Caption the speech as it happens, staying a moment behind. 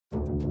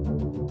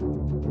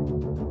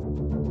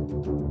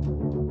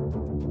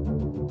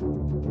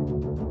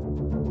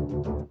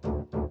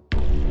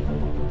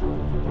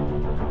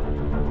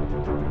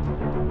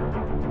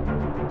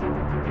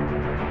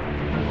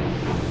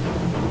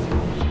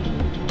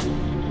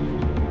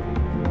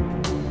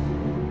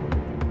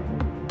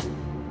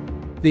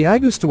The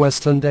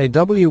AgustaWestland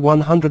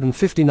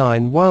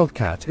AW159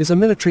 Wildcat is a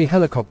military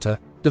helicopter,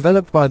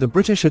 developed by the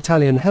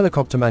British-Italian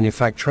helicopter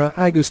manufacturer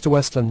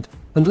AgustaWestland,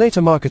 and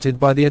later marketed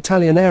by the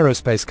Italian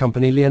aerospace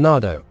company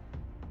Leonardo.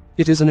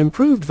 It is an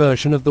improved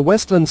version of the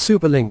Westland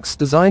Super Lynx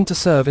designed to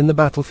serve in the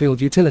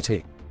battlefield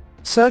utility,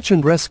 search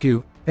and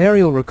rescue,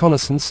 aerial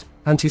reconnaissance,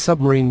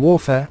 anti-submarine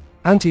warfare,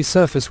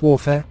 anti-surface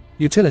warfare,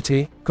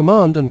 utility,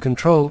 command and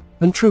control,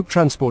 and troop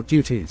transport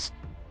duties.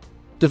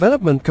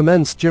 Development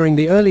commenced during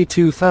the early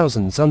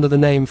 2000s under the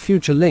name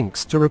Future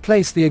Lynx to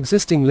replace the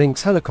existing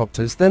Lynx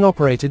helicopters then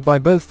operated by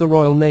both the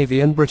Royal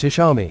Navy and British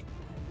Army.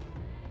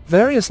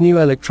 Various new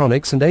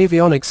electronics and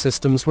avionics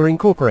systems were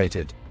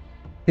incorporated,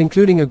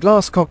 including a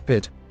glass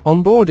cockpit,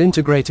 onboard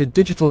integrated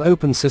digital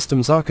open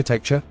systems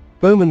architecture,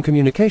 Bowman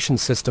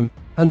communications system,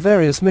 and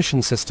various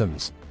mission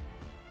systems.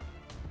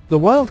 The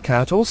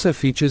Wildcat also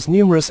features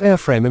numerous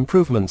airframe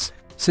improvements,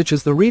 such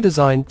as the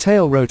redesigned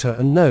tail rotor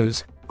and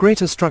nose,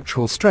 greater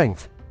structural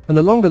strength, and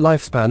a longer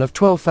lifespan of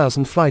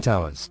 12,000 flight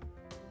hours.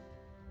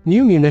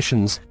 New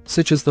munitions,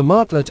 such as the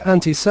Martlet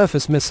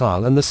anti-surface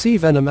missile and the Sea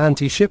Venom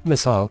anti-ship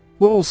missile,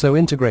 were also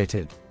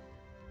integrated.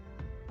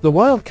 The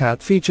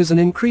Wildcat features an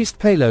increased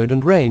payload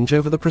and range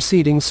over the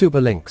preceding Super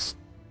Lynx.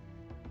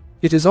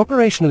 It is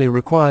operationally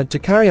required to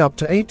carry up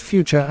to 8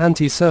 future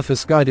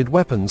anti-surface guided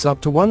weapons up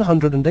to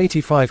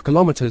 185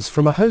 kilometers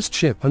from a host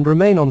ship and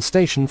remain on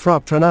station for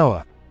up to an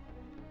hour.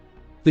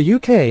 The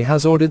UK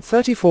has ordered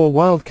 34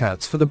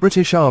 Wildcats for the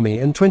British Army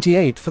and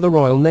 28 for the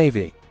Royal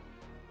Navy.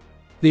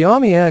 The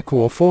Army Air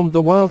Corps formed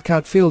the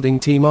Wildcat Fielding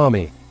Team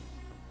Army,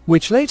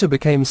 which later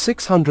became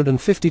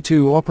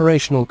 652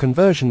 Operational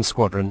Conversion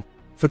Squadron,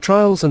 for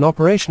trials and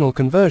operational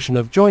conversion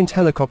of Joint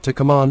Helicopter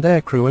Command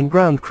aircrew and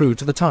ground crew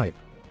to the type.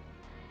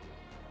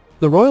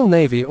 The Royal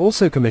Navy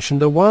also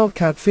commissioned a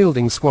Wildcat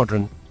Fielding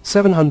Squadron,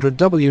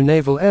 700W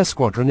Naval Air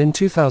Squadron in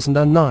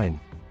 2009.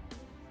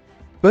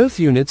 Both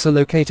units are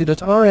located at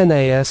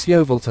RNAS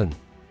Yeovilton.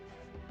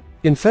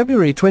 In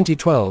February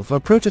 2012, a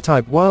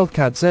prototype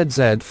Wildcat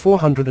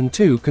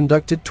ZZ-402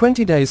 conducted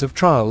 20 days of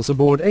trials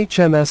aboard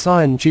HMS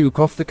Iron Duke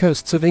off the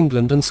coasts of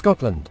England and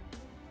Scotland.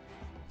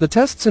 The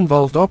tests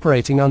involved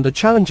operating under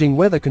challenging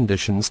weather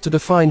conditions to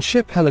define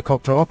ship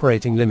helicopter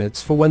operating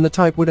limits for when the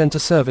type would enter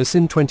service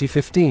in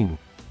 2015.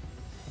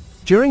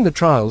 During the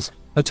trials,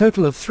 a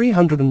total of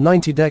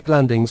 390 deck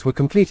landings were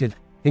completed,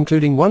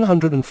 including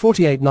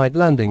 148 night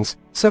landings,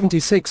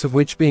 76 of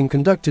which being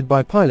conducted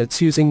by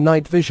pilots using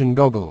night vision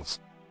goggles.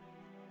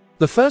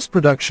 The first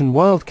production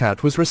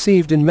Wildcat was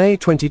received in May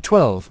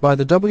 2012 by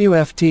the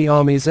WFT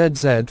Army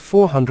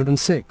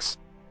ZZ-406.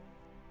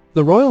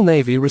 The Royal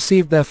Navy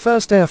received their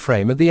first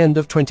airframe at the end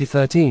of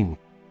 2013.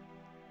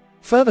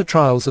 Further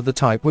trials of the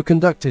type were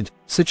conducted,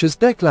 such as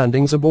deck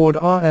landings aboard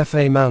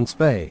RFA Mounts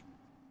Bay.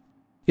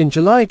 In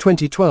July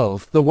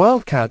 2012, the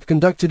Wildcat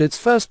conducted its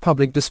first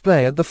public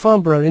display at the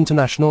Farnborough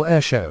International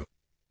Airshow.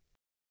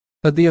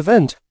 At the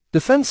event,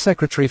 Defense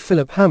Secretary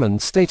Philip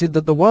Hammond stated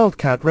that the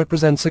Wildcat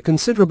represents a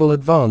considerable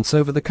advance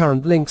over the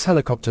current Lynx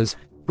helicopters,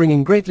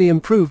 bringing greatly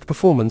improved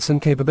performance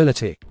and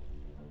capability.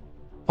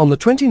 On the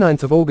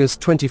 29th of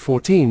August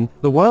 2014,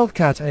 the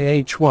Wildcat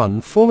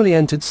AH-1 formally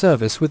entered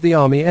service with the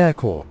Army Air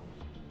Corps.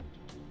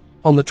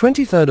 On the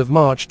 23rd of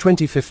March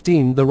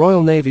 2015, the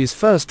Royal Navy's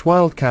first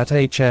Wildcat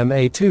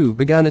HMA-2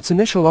 began its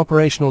initial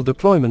operational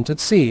deployment at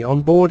sea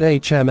on board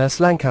HMS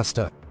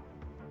Lancaster.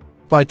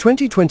 By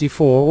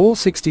 2024, all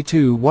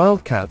 62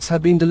 Wildcats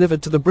had been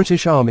delivered to the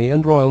British Army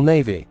and Royal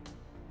Navy.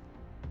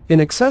 In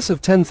excess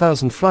of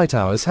 10,000 flight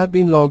hours had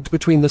been logged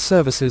between the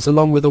services,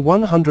 along with a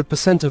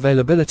 100%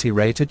 availability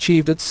rate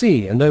achieved at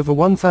sea and over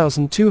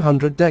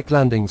 1,200 deck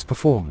landings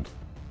performed.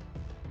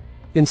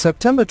 In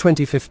September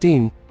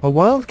 2015, a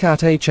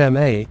Wildcat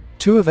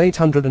HMA-2 of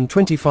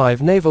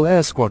 825 Naval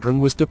Air Squadron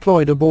was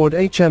deployed aboard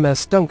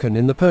HMS Duncan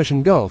in the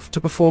Persian Gulf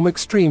to perform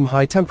extreme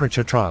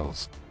high-temperature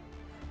trials.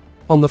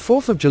 On the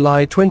 4th of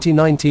July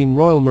 2019,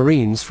 Royal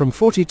Marines from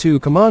 42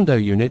 Commando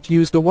Unit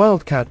used a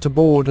Wildcat to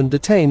board and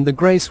detain the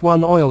Grace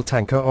 1 oil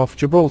tanker off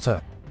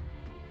Gibraltar.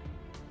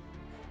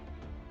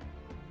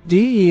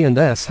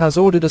 DE&S has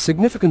ordered a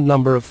significant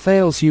number of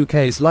Thales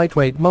UK's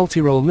lightweight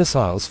multi-role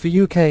missiles for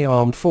UK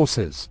armed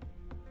forces.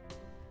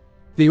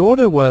 The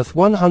order, worth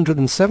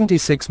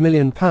 £176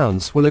 million,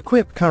 will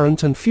equip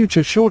current and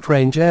future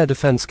short-range air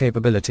defence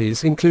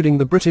capabilities, including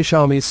the British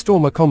Army's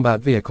Stormer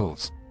combat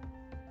vehicles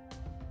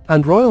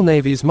and Royal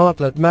Navy's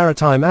Martlet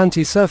maritime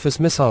anti-surface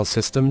missile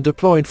system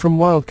deployed from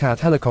Wildcat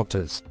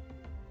helicopters.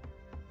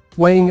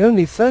 Weighing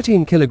only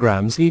 13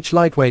 kilograms, each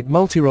lightweight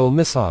multi-role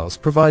missiles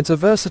provides a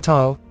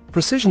versatile,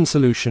 precision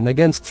solution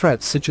against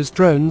threats such as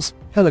drones,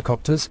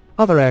 helicopters,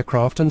 other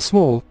aircraft and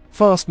small,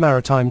 fast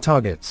maritime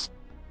targets.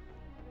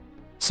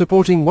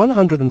 Supporting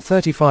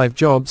 135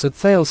 jobs at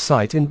Thales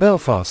site in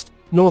Belfast,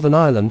 Northern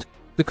Ireland,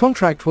 the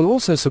contract will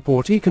also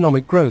support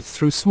economic growth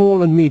through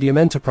small and medium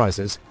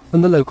enterprises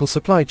and the local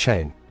supply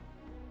chain.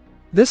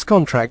 This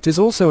contract is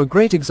also a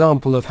great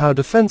example of how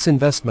defence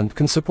investment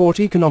can support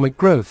economic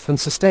growth and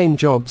sustain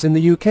jobs in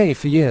the UK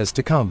for years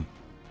to come.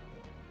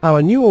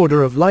 Our new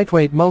order of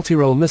lightweight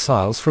multi-role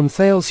missiles from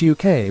Thales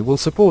UK will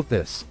support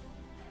this,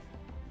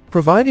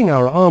 providing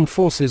our armed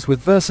forces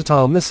with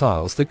versatile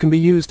missiles that can be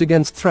used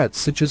against threats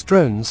such as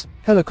drones,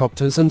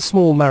 helicopters and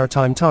small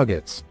maritime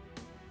targets.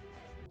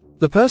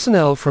 The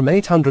personnel from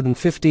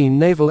 815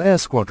 Naval Air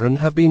Squadron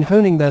have been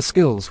honing their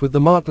skills with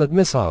the Martlet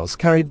missiles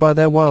carried by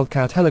their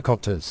Wildcat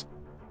helicopters.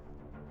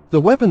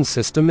 The weapons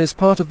system is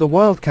part of the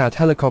Wildcat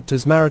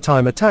helicopter's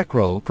maritime attack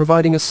role,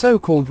 providing a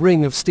so-called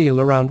ring of steel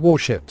around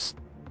warships.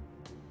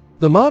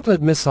 The Martlet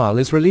missile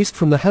is released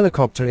from the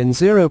helicopter in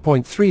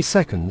 0.3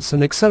 seconds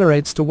and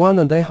accelerates to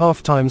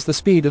 1.5 times the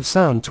speed of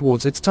sound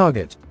towards its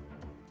target.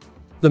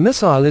 The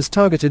missile is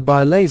targeted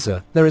by a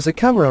laser. There is a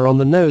camera on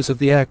the nose of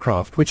the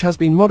aircraft which has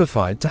been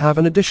modified to have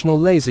an additional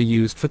laser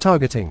used for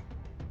targeting.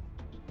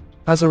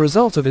 As a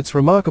result of its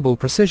remarkable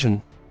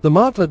precision, the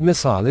Martlet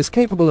missile is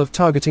capable of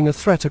targeting a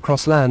threat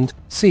across land,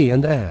 sea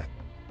and air.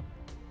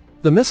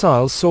 The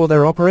missiles saw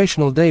their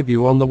operational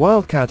debut on the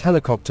Wildcat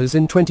helicopters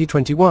in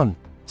 2021.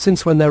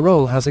 Since when their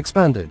role has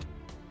expanded.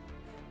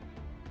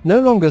 No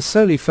longer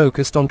solely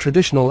focused on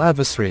traditional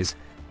adversaries,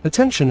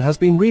 attention has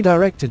been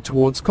redirected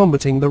towards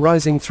combating the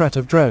rising threat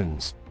of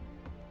drones.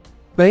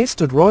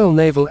 Based at Royal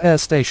Naval Air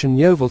Station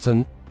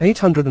Yeovilton,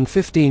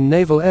 815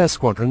 Naval Air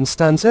Squadron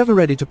stands ever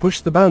ready to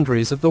push the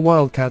boundaries of the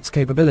Wildcat's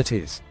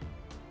capabilities.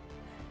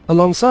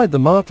 Alongside the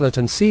Martlet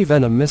and Sea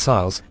Venom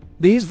missiles,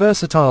 these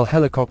versatile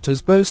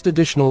helicopters boast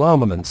additional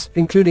armaments,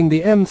 including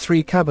the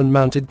M3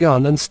 cabin-mounted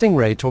gun and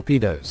Stingray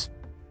torpedoes.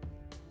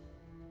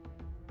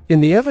 In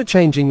the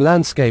ever-changing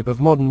landscape of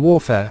modern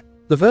warfare,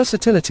 the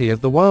versatility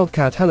of the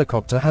Wildcat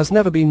helicopter has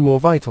never been more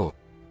vital.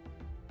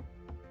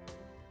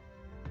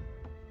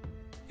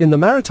 In the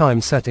maritime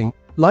setting,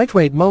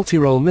 lightweight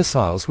multi-role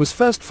missiles was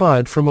first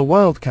fired from a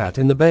Wildcat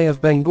in the Bay of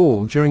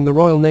Bengal during the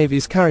Royal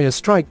Navy's Carrier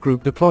Strike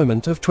Group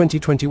deployment of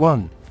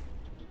 2021,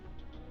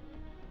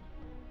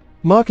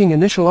 marking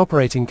initial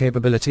operating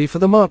capability for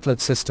the Martlet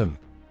system.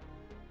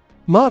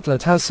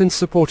 Martlet has since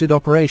supported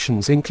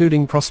operations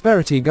including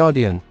Prosperity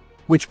Guardian,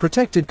 which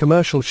protected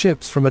commercial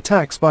ships from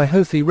attacks by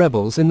Houthi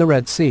rebels in the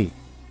Red Sea.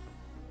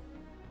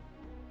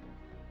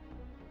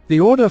 The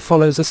order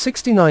follows a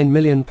 £69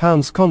 million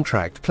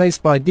contract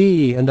placed by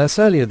DE&S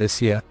earlier this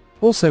year,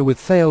 also with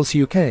Thales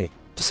UK,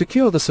 to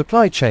secure the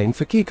supply chain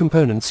for key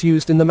components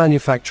used in the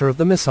manufacture of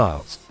the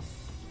missiles.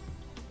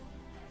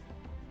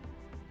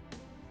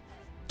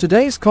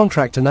 Today's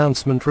contract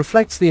announcement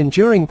reflects the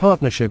enduring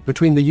partnership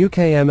between the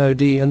UK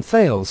MOD and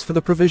Thales for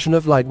the provision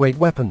of lightweight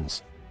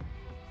weapons,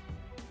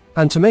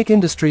 and to make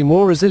industry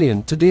more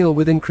resilient to deal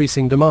with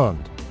increasing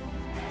demand.